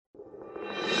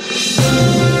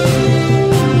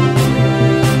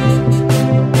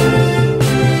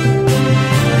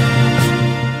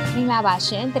ပါ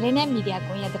ရှင်သတင်းနဲ့မီဒီယာ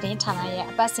ကွန်ရက်သတင်းဌာနရဲ့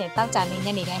အပတ်စဉ်တောက်ကြနေည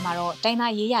နေတိုင်းမှာတော့တိုင်း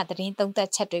သားရေးရသတင်းသုံးသက်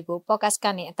ချက်တွေကို podcast က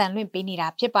နေအတန်လွှင့်ပေးနေတာ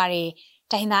ဖြစ်ပါတယ်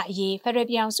တိုင်းသားအရေးဖက်ဒရယ်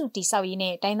ပြည်အောင်စုတည်ဆောက်ရေး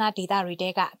နဲ့တိုင်းသားဒေသတွေတဲ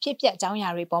ကအဖြစ်ပြက်အကြောင်းအရာ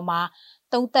တွေပေါ်မှာ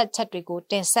သုံးသက်ချက်တွေကို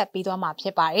တင်ဆက်ပေးသွားမှာဖြ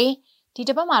စ်ပါတယ်ဒီတ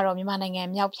စ်ပတ်မှာတော့မြန်မာနိုင်ငံ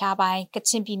မြောက်ဖျားပိုင်းက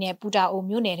ချင်ပြည်နယ်ပူတာအို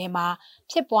မြို့နယ်ထဲမှာ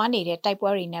ဖြစ်ပွားနေတဲ့တိုက်ပွဲ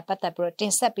တွေနဲ့ပတ်သက်ပြီးတ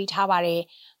င်ဆက်ပေးထားပါတယ်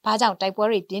။ဘာကြောင့်တိုက်ပွဲ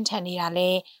တွေပြင်းထန်နေတာလဲ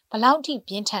ဘလောက်ထိ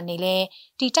ပြင်းထန်နေလဲ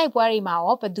ဒီတိုက်ပွဲတွေမှာ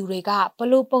ရောဘယ်သူတွေကဘ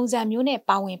လို့ပုံစံမျိုးနဲ့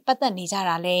ပါဝင်ပတ်သက်နေကြ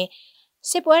တာလဲ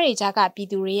စစ်ပွဲတွေကြားကပြည်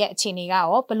သူတွေရဲ့အခြေအနေကရော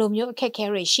ဘလို့မျိုးအခက်အခဲ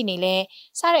တွေရှိနေလဲ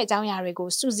စတဲ့အကြောင်းအရာတွေကို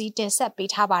စူးစီးတင်ဆက်ပေး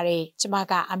ထားပါတယ်။ကျွန်မ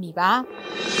ကအမီပါ။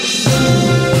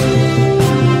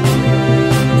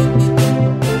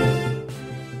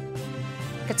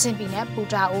ကချင်ပြည်နယ်ပူ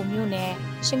တာအိုမြို့နယ်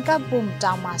ရှင်ကပ်ဘုံ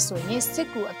တောင်မှာဆိုရင်စစ်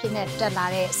ကူအဖြစ်နဲ့တက်လာ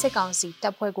တဲ့စစ်ကောင်စီတ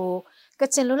ပ်ဖွဲ့ကိုက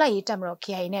ချင်လွတ်လပ်ရေးတပ်မတော်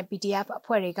KIA နဲ့ PDF အ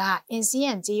ဖွဲ့တွေကအင်စီယ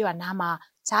န်ကျေးရွာနားမှာ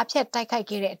ဂျားဖြတ်တိုက်ခိုက်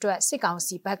ခဲ့တဲ့အတွက်စစ်ကောင်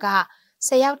စီဘက်က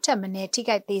10ယောက်ထက်မနည်းထိ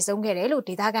ခိုက်ဒေဆုံးခဲ့တယ်လို့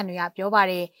ဒေသခံတွေကပြောပါ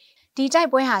တယ်။ဒီတိုက်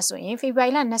ပွဲဟာဆိုရင်ဖေဖော်ဝါ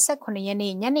ရီလ29ရက်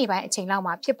နေ့ညနေပိုင်းအချိန်လောက်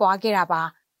မှာဖြစ်ပွားခဲ့တာပါ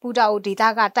။ပူတာအိုဒေသ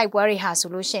ကတိုက်ပွဲတွေဟာဆို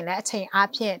လို့ရှိရင်လည်းအချိန်အား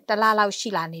ဖြင့်တစ်လလောက်ရှိ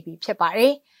လာနေပြီဖြစ်ပါတ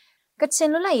ယ်။ကချင်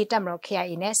လွတ်လပ်ရေးတပ်မတော်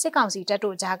KIA နဲ့စစ်ကောင်စီတပ်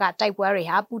တို့ကြားကတိုက်ပွဲတွေ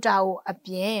ဟာပူတာအိုအ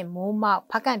ပြင်မိုးမောက်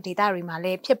ဖကန်ဒေသတွေမှာလ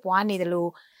ည်းဖြစ်ပွားနေတယ်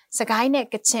လို့စကိုင်းနဲ့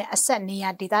ကချင်အဆက်နေရာ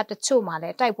ဒေသတချို့မှာလ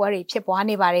ည်းတိုက်ပွဲတွေဖြစ်ပွား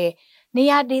နေပါတယ်။နေ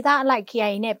ရာဒေသအလိုက်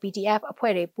KIA နဲ့ PDF အ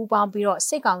ဖွဲ့တွေပူးပေါင်းပြီးတော့စ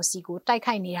စ်ကောင်စီကိုတိုက်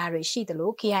ခိုက်နေတာတွေရှိတယ်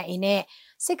လို့ KIA နဲ့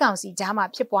စစ်ကောင်စီကြားမှာ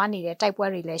ဖြစ်ပွားနေတဲ့တိုက်ပွဲ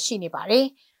တွေလည်းရှိနေပါတယ်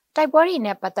။တိုက်ပွဲတွေ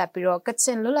နဲ့ပတ်သက်ပြီးတော့ကချ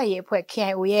င်လွတ်လပ်ရေးအဖွဲ့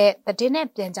KIO ရဲ့သတင်းနဲ့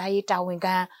ပြန်ကြားရေးတာဝန်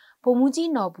ခံဗိုလ်မှူး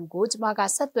ကြီးနော်ဘူးကိုကျွန်မက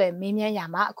ဆက်သွယ်မေးမြန်းရ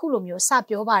မှာအခုလိုမျိုးစ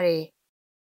ပြောပါတယ်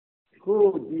။ခု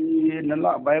ဒီနလ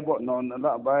ပိုင်းပေါ့နော်နလ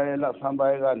ပိုင်းလဆန်းပို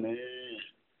င်းကနေ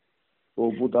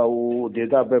ပူတာအိုဒေ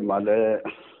တာဘက်မှာလည်း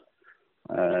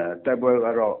တိုက်ပွဲက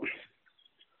တော့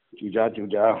ကြည်ကြား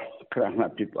ခရငါ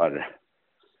ပြပါတယ်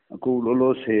။အခုလော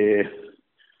လောဆယ်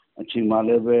အချိန်မှလ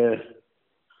ည်းပဲ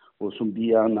စွန်ဘီ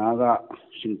ယာနာက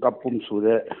ရှင်ကပ်ပုံဆို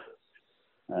တဲ့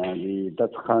ဒီတ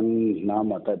ပ်ခန်နာ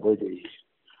မတိုက်ပွဲတွေ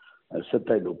ဆက်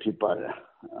တိုက်လို့ဖြစ်ပါတယ်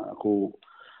အခု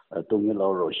တုံးရလော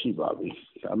က်ရှိပါပြီ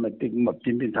ဒါမှတိတ်မပြ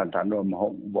င်းထန်တော့မဟု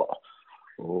တ်ဘူးပေါ့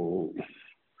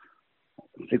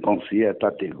ဒီကောင်စီရတ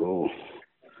တ်ကို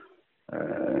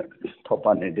ထောက်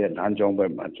ပံ့နေတဲ့လမ်းကြောင်းပဲ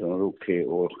မှာကျွန်တော်တို့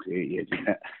KO ရဲ့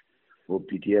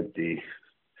PDF တွေ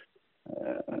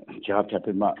ကြားဖြတ်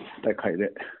ပြီးမှတိုက်ခိုက်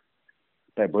တဲ့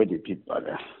တိုက်ပွဲတွေဖြစ်ပါတ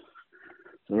ယ်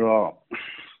ဆိုတော့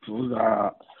သူက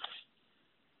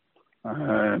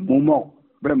မိုးမောက်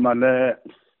ဘယ်မှာလဲ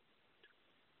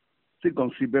စစ်ကော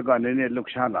င်စီဘက်ကနည်းနည်းလှု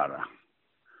ပ်ရှားလာတာ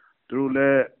သူတို့လ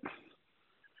ည်း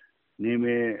နေမ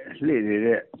လှည့်နေ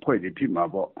တဲ့အဖွဲ့တွေဖြစ်မှာ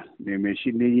ပေါ့နေမရှိ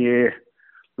နေရဲ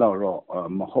တော့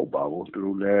မဟုတ်ပါဘူးသူ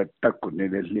တို့လည်းတက်ကိုနေ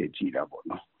လည်းလှည့်ကြည့်တာပေါ့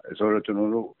နော်ဆိုတော့ကျွန်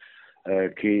တော်တို့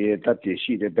ခေတက်တ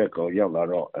ရှိတဲ့ဘက်ကိုရောက်လာ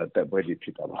တော့တက်ပွဲတွေဖြ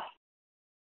စ်တာပါ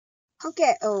ဟုတ်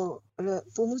ကဲ့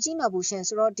ဗိုလ်မှူးကြီးနော်ဘူးရှင်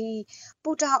ဆိုတော့ဒီ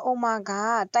ပူတာအိုမာက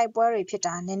တိုက်ပွဲတွေဖြစ်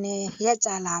တာနည်းနည်းရက်ကြ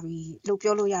လာပြီလို့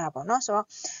ပြောလို့ရတာပေါ့နော်ဆိုတော့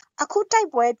အခုတိုက်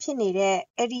ပွဲဖြစ်နေတဲ့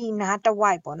အဲ့ဒီနားတ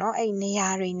ဝိုက်ပေါ့နော်အဲ့နေရာ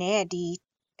တွေနဲ့ဒီ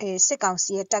စစ်ကောင်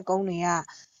စီရဲ့တပ်ကုန်းတွေက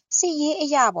စစ်ရေးအ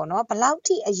ရာပေါ့နော်ဘယ်လောက်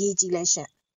ထိအရေးကြီးလဲရှင်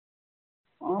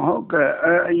ဟုတ်ကဲ့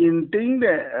အရင်တင်း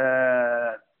တဲ့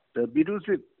ဘီဒုစ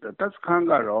စ်တပ်ခန်း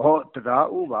ကတော့တရား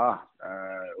ဥပါ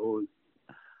ဟို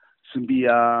စင်ဘီ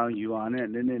ယာယူအာနဲ့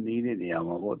နည်းနည်းနေတဲ့နေရာ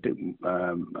မှာပေါ့က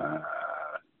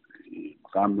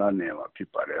မ်လာနေမှာဖြစ်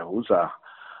ပါတယ်ဟိုစား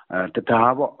တ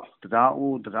ရားပေါ့တ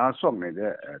ရားဆော့နေ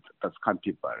တဲ့တပ်ခန်းဖြ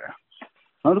စ်ပါတယ်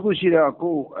နောက်တစ်ခုရှိတာအ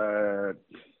ခု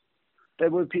တို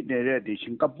က်ပွဲဖြစ်နေတဲ့ဒီရှ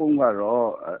င်ကပုံကတော့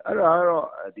အဲ့ဒါကတော့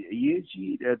ဒီအရေး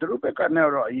ကြီးတယ်သူတို့ဘက်ကနေ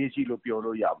တော့အရေးကြီးလို့ပြော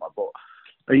လို့ရမှာပေါ့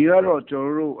အရင်ကတော့ကျွန်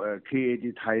တော်တို့ KAD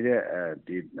ထိုင်တဲ့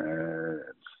ဒီ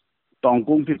တောင်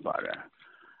ကုန်းဖြစ်ပါတယ်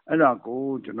အဲ့ဒါကို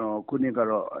ကျွန်တော်ခုနှစ်က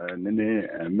တော့နည်းနည်း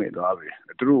မဲ့သွားပြီ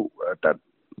သူတို့တ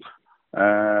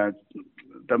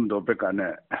မ်တော့ဘက်ကနေ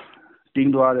တ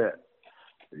င်းသွားတဲ့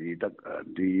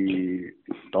ဒီ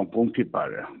တောင်ကုန်းဖြစ်ပါ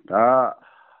တယ်ဒါ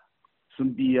စွ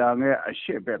န်ဘီယာနဲ့အ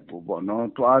ရှေ့ဘက်ပေါ့နော်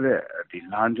တွားတဲ့ဒီ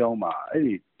လမ်းကြောင်းမှာအဲ့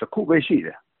ဒီတစ်ခုပဲရှိတ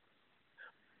ယ်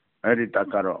အဲ့ဒီတက်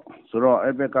ကတော့ဆိုတော့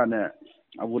အဲ့ဘက်ကနေ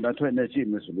အခုတော့ထွက်နေရှိ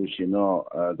မယ်ဆိုလို့ရှိရင်တော့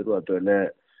သူတို့အတွက်လည်း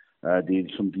ဒီ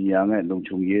စွန်ဘီယာနဲ့လုံ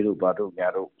ချုံရေးတို့ဘာတို့ညာ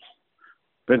တို့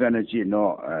ဘက်ကနေကြည့်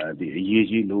တော့ဒီအရေး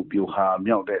ကြီးလို့ပြဟာ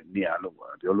မြောက်တဲ့နေရာလို့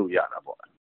ပြောလို့ရတာပေါ့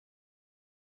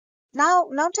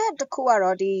နောက်ထပ်တစ်ခုက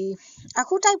တော့ဒီအ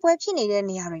ခုတိုက်ပွဲဖြစ်နေတဲ့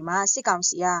နေရာတွေမှာစစ်ကောင်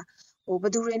စီကဘ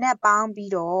ယ်သူတွေနဲ့ပေါင်း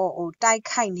ပြီးတော့တိုက်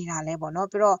ခိုက်နေတာလဲပေါ့နော်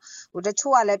ပြီးတော့တ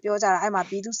ချို့ကလည်းပြောကြတာအဲ့မှာ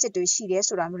ပြည်သူစစ်တွေရှိတယ်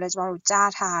ဆိုတာမျိုးလည်းကျွန်တော်တို့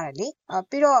ကြားထားရတယ်လေ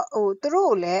ပြီးတော့သူတို့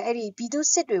ကိုလည်းအဲ့ဒီပြည်သူ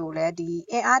စစ်တွေကိုလည်းဒီ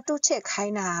အင်အားတိုးချစ်ခို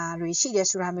င်းတာတွေရှိတယ်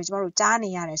ဆိုတာမျိုးကျွန်တော်တို့ကြားနေ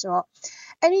ရတယ်ဆိုတော့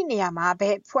အဲ့ဒီနေရာမှာဘ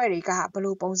ယ်ဖွဲ့တွေကဘယ်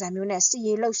လိုပုံစံမျိုးနဲ့စစ်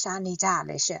ရေးလှုပ်ရှားနေကြရ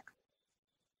လဲရှင့်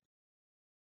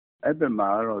အဲ့ဘက်မှာ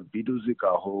တော့ပြည်သူစစ်က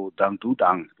ဟိုတန်တူတ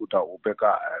န်ပူတာဥပက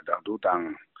တန်တူတန်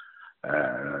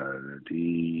ဒီ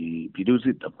ပြည်သူစ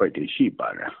စ်တပ်ဖွဲ့တွေရှိပါ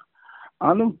တယ်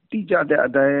အားလုံးတိကျတဲ့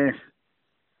အတိုင်း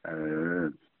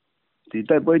ဒီ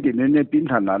တိုက်ပွဲတွေနည်းနည်းပြင်း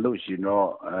ထန်လာလို့ရှိရင်တော့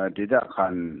ဒေသခံ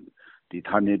ဒီ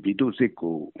ဌာနေပြည်သူစစ်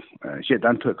ကိုရှေ့တ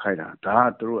န်းထွက်ခိုင်းတာဒါက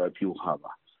သူတို့အဖြူဟာ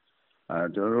ပါ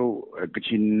ကျွန်တော်တို့ကချ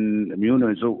င်မျိုးနွ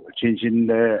ယ်စုချင်းချင်း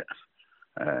တဲ့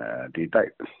ဒီတို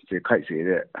က်စေခိုက်စေ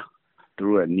တဲ့သူ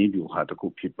တို့ရဲ့နီးပြူဟာတခု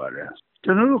ဖြစ်ပါတယ်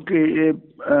ကျွန်တော်တို့ကေ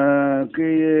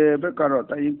ဘက်ကတော့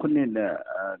တိုင်းခုနှစ်နဲ့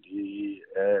ဒီ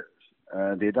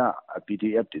ဒေတာ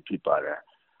PDF တွေဖြစ်ပါတယ်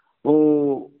ဟို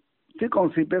ဒီကောင်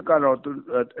စီဘက်ကတော့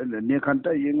နေခန့်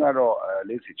တဲ့ရင်ကတော့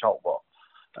46ပေါ့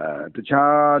တ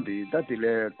ခြားဒီတက်တယ်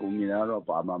လေကုမ္ပဏီကတော့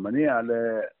ပါမှာမနေ့ကလ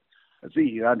ည်းအစီ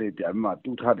အရာတွေပြန်မှ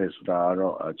တူထားတယ်ဆိုတာ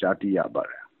တော့ကြားသိရပါ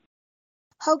တယ်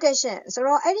ဟုတ်ကဲ့ရှင်ဆို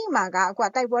တော့အဲ့ဒီမှာကအခု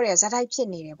တိုက်ပွဲတွေဇာတ်တိုက်ဖြစ်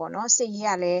နေတယ်ပေါ့နော်စစ်ရေး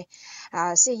ကလည်း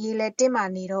စစ်ရေးလည်းတင်းမာ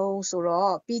နေတော့ဆို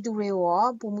တော့ပြည်သူတွေရော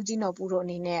ပူမှုကြီးနော်ပူတို့အ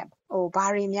နေနဲ့ဟိုဘာ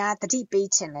တွေများတတိပေး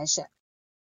ချင်လဲရှင်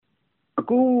အ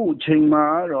ခုချိန်မှာ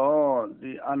တော့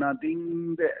ဒီအာနာတင်း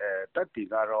တဲ့တက်တီ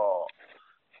ကတော့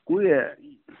ကိုယ့်ရဲ့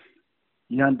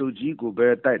ရန်သူကြီးကိုပဲ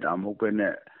တိုက်တာမဟုတ်ပဲ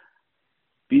နဲ့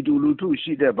ပြည်သူလူထု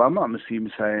ရှိတဲ့ဘာမှမစီမ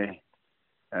ဆိုင်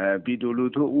ပြည်သူလူ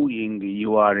ထုဥယျာဉ်ဒီ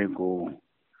ရွာတွေကို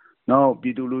နောက်ပြ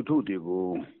ည်သူလူထုတွေကို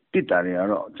တစ်တာတွေက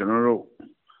တော့ကျွန်တော်တို့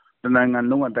တနိုင်ငံ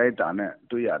လုံးအတိုင်းအတာနဲ့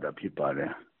တွေ့ရတာဖြစ်ပါတ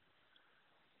ယ်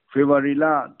ဖေဖော်ဝါရီလ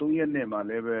3ရက်နေ့မှာ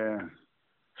လည်းပဲ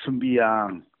စံပီယာ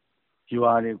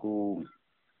ရွာတွေကို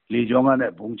လေကြောင်းက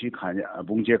နဲ့ဘုံကျခံ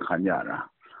ရတာ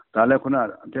ဒါလည်းခုန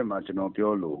အထက်မှာကျွန်တော်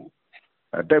ပြောလို့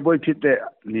တိုက်ပွဲဖြစ်တဲ့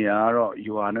နေရာကတော့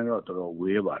ရွာနဲ့တော့တော်တော်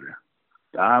ဝေးပါတယ်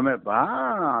ဒါမဲ့ဘာ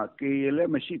ကေလ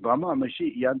ည်းမရှိဘာမှမရှိ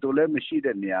ရန်တူလည်းမရှိ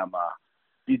တဲ့နေရာမှာ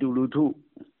ပြည်သူလူထု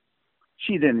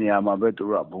ရှိတဲ့နေရာမှာပဲသူ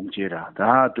တို့ကဘုံကျဲတာ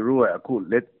ဒါကသူတို့ရဲ့အခု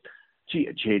လက်ကြည့်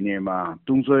အခြေအနေမှာ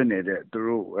တုံးဆွဲနေတဲ့သူ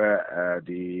တို့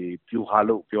ဒီပြူဟာ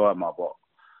လို့ပြောရမှာပေါ့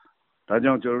ဒါ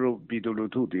ကြောင့်ကျွန်တော်တို့ပြည်သူလူ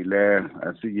ထုတွေလည်း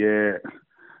စီရဲ့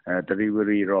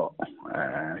delivery တော့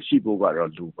ရှိဖို့က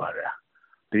တော့လိုပါတယ်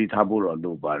တတိထားဖို့တော့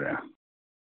လိုပါတယ်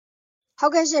ဟု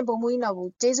တ်ကဲ့ရှင်ပုံမူကြီးနော်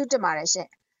ဘူးကျေးဇူးတင်ပါတယ်ရှင်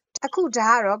အခုဒါ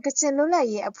ကတော့ကချင်လွတ်လပ်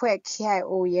ရေးအဖွဲ့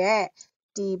KIO ရဲ့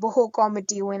ဒီဘိုဟိုကော်မ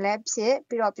တီဝင်လည်းဖြစ်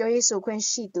ပြီးတော့ပြောရေးဆိုခွင့်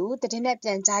ရှိသူတည်တဲ့ပြ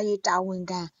န်ကြားရေးတာဝန်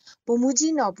ခံဗိုလ်မှူး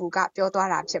ကြီးနော်ဘူးကပြောသွား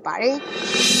တာဖြစ်ပါတယ်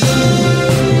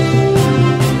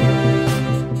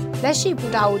လက်ရှိပူ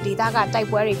တာအိုဒေသကတိုက်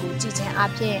ပွဲတွေကိုကြည်ချင်းအ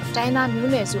ပြင်တိုင်းသား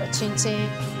မျိုးနွယ်စုအချင်းချင်း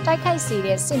တိုက်ခိုက်စေ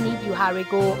တဲ့စစ်နီးဗျူဟာတွေ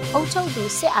ကိုအုပ်ချုပ်သူ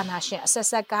စစ်အာဏာရှင်အဆက်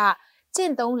ဆက်ကကျ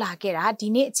င့်သုံးလာခဲ့တာဒီ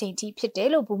နေ့အချိန်ထိဖြစ်တယ်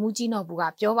လို့ဗိုလ်မှူးကြီးနော်ဘူးက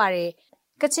ပြောပါတယ်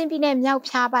ကချင်ပြည်နယ်မြောက်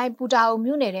ဖျားပိုင်းပူတာအို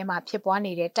မြို့နယ်ထဲမှာဖြစ်ပွား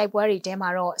နေတဲ့တိုက်ပွဲတွေထဲမှာ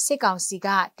တော့စစ်ကောင်စီက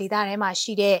ဒေသထဲမှာ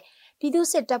ရှိတဲ့ပြည်သူ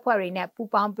စစ်တပ်ဖွဲ့တွေနဲ့ပူး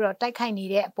ပေါင်းပြီးတော့တိုက်ခိုက်နေ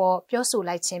တဲ့အပေါ်ပြောဆို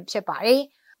လိုက်ခြင်းဖြစ်ပါတယ်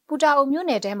ပူတာအိုမြို့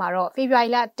နယ်ထဲမှာတော့ဖေဖော်ဝါရီ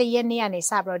လ1ရက်နေ့ကနေ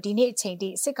စပြီးတော့ဒီနေ့အချိန်ထိ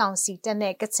စစ်ကောင်စီတပ်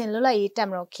နဲ့ကချင်လွတ်လပ်ရေးတပ်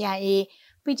မတော် KIA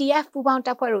PDF ပူးပေါင်းတ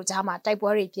ပ်ဖွဲ့တို့ကြားမှာတိုက်ပွဲ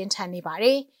တွေပြင်းထန်နေပါတ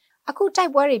ယ်အခုတို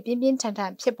က်ပွဲတွေပြင်းပြင်းထန်ထ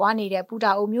န်ဖြစ်ပွားနေတဲ့ပူ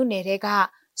တာအိုမြို့နယ်ထဲက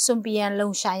စွန်ပီယန်လုံ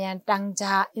ရှာယန်တန်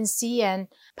ဂျာအင်စီယန်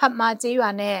ဖတ်မာကျေးရွာ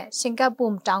နဲ့ရှင်ကပ်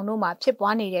ပုံတောင်တို့မှာဖြစ်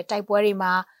ပွားနေတဲ့တိုက်ပွဲတွေ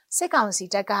မှာစစ်ကောင်စီ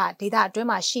တပ်ကဒေသအတွင်း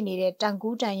မှာရှိနေတဲ့တန်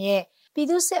ကူးတန်ရဲ့ပြည်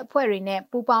သူစစ်အဖွဲ့တွေနဲ့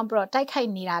ပူးပေါင်းပြီးတော့တိုက်ခိုက်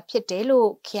နေတာဖြစ်တယ်လို့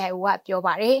KIO ကပြော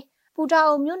ပါတယ်ပူတာ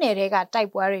အိုမြို့နယ်တွေကတိုက်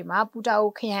ပွဲတွေမှာပူတာ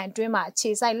အိုခရိုင်အတွင်းမှာအခြေ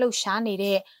စိုက်လှုပ်ရှားနေ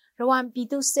တဲ့ရဝမ်ပြည်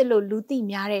သူစစ်လို့လူသိ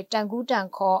များတဲ့တန်ကူးတန်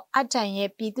ခေါ်အတန်ရဲ့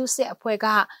ပြည်သူစစ်အဖွဲ့က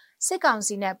စစ်ကောင်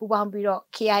စီနဲ့ပူးပေါင်းပြီးတော့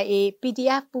KIA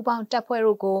PDF ပူးပေါင်းတပ်ဖွဲ့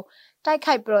တို့ကိုတိုက်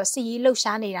ခိုက်ပြီးတော့စစ်ရေးလှုပ်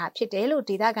ရှားနေတာဖြစ်တယ်လို့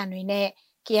ဒေသခံတွေနဲ့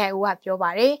KIO ကပြော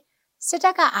ပါတယ်စစ်တ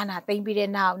ပ်ကအာဏာသိမ်းပြီးတဲ့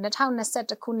နောက်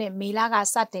2021ခုနှစ်မေလက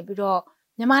စတင်ပြီးတော့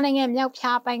မြန်မာနိုင်ငံမြောက်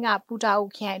ဖျားပိုင်းကပူတာအို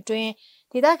ခရိုင်အတွင်း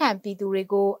ဒေသခံပြည်သူတွေ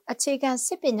ကိုအခြေခံစ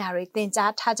စ်ပညာတွေသင်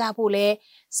ကြားထားကြဖို့လဲ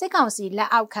စစ်ကောင်စီလက်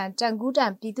အောက်ခံတန်ကူးတ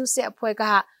န်ပြည်သူစစ်အဖွဲ့က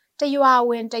တရွာ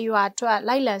ဝင်တရွာထွက်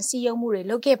လိုက်လံစီယုံမှုတွေ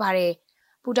လုပ်ခဲ့ပါတယ်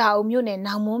ပူတာအိုမြို့နယ်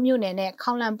နောင်မွန်းမြို့နယ်နဲ့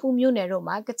ခေါင်လန်ဖူးမြို့နယ်တို့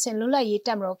မှာကချင်လွတ်လပ်ရေးတ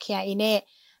ပ်မတော် KIA နဲ့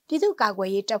ပြည်သူ့ကာကွယ်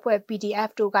ရေးတပ်ဖွဲ့ PDF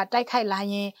တို့ကတိုက်ခိုက်လာ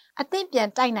ရင်အသင့်ပြန်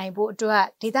တိုက်နိုင်ဖို့အတွက်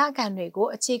ဒေသခံတွေကို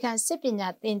အခြေခံစစ်ပညာ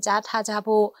သင်ကြားထားကြ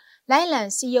ဖို့လိုက်လံ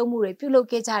စီယုံမှုတွေပြုလုပ်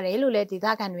ခဲ့ကြတယ်လို့လည်းဒေသ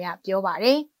ခံတွေကပြောပါတ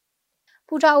ယ်။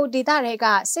ပူတာအိုဒေသတွေက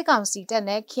စစ်ကောင်စီတပ်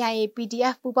နဲ့ KIA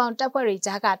PDF ပူးပေါင်းတပ်ဖွဲ့တွေ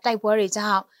ကြားကတိုက်ပွဲတွေ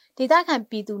ကြောင့်ဒေသခံ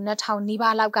ပြည်သူ2000နီး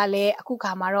ပါးလောက်ကလည်းအခု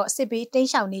ခါမှာတော့စစ်ဘေးတိမ်း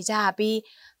ရှောင်နေကြရပြီး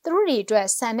သူတို့တွေအတွက်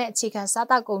ဆန်တဲ့အခြေခံစား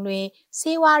တောက်ကုန်တွေ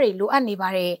ဆေးဝါးတွေလိုအပ်နေပါ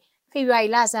တယ်။ဖေဖော်ဝါရီ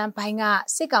လဆန်းပိုင်းက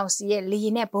စစ်ကောင်စီရဲ့လေရ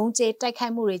င်နဲ့ဘုံကျဲတိုက်ခို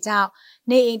က်မှုတွေကြောင့်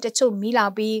နေအိမ်တချို့မီးလော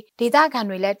င်ပြီးဒေသခံ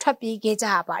တွေလည်းထွက်ပြေးခဲ့ကြ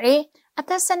ရပါတယ်။အ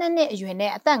သက်12နှစ်အရွယ်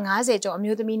နဲ့အသက်50ကျော်အ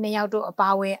မျိုးသမီး2ယောက်တို့အပါ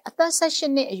အဝင်အသက်18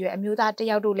နှစ်အရွယ်အမျိုးသား1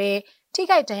ယောက်တို့လည်းထိ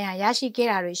ခိုက်ဒဏ်ရာရရှိခဲ့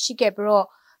တာတွေရှိခဲ့ပြီးတော့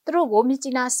သူတို့ကိုမြစ်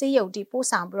ကြီးနားဆေးရုံတီပို့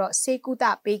ဆောင်ပြီးတော့ဆေးကုသ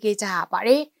ပေးခဲ့ကြရပါတ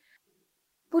ယ်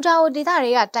ပူတာအိုဒေသ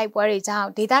တွေကတိုက်ပွဲတွေကြောင့်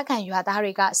ဒေသခံရွာသား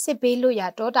တွေကစစ်ပေးလွတ်ရာ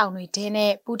တောတောင်တွေထဲ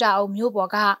နဲ့ပူတာအိုမြို့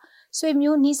ပေါ်ကဆွေ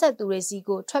မျိုးနီးစပ်သူတွေစီ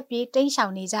ကိုထွက်ပြေးတိမ်းရှော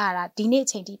င်နေကြရတာဒီနေ့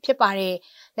ချိန်ထိဖြစ်ပါတယ်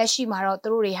။လက်ရှိမှာတော့သူ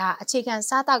တို့တွေဟာအခြေခံ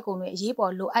စားသောက်ကုန်တွေအရေး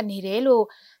ပေါ်လိုအပ်နေတယ်လို့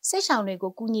စစ်ရှောင်တွေ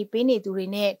ကိုကူညီပေးနေသူတွေ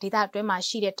နဲ့ဒေသတွင်းမှာ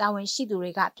ရှိတဲ့တာဝန်ရှိသူ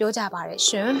တွေကပြောကြပါတယ်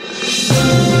ရှင်။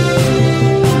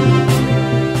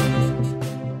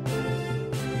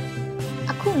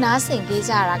အခုနားဆင်ကြ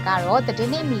ရတာကတော့သတ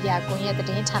င်းနဲ့မီဒီယာကွန်ရက်သ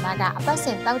တင်းဌာနကအပတ်စ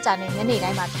ဉ်တောက်ကြတဲ့ညနေတို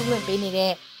င်းမှာထုတ်လွှင့်ပေးနေ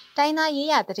တဲ့တိုင်းသားရေး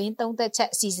ရာသတင်းသုံးသက်ချက်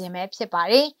အစီအစဉ်ပဲဖြစ်ပါ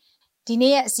တယ်။ဒီ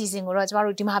နေ့ရဲ့အစီအစဉ်ကိုတော့ကျမ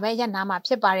တို့ဒီမှာပဲရပ်နားမှာ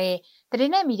ဖြစ်ပါတယ်။သတ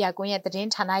င်းနဲ့မီဒီယာကွန်ရက်သတင်း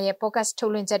ဌာနရဲ့ podcast ထု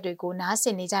တ်လွှင့်ချက်တွေကိုနားဆ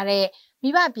င်နေကြတဲ့မိ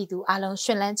ဘပြည်သူအားလုံးရှ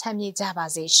င်လန်းချမ်းမြေ့ကြပါ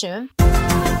စေရှင်။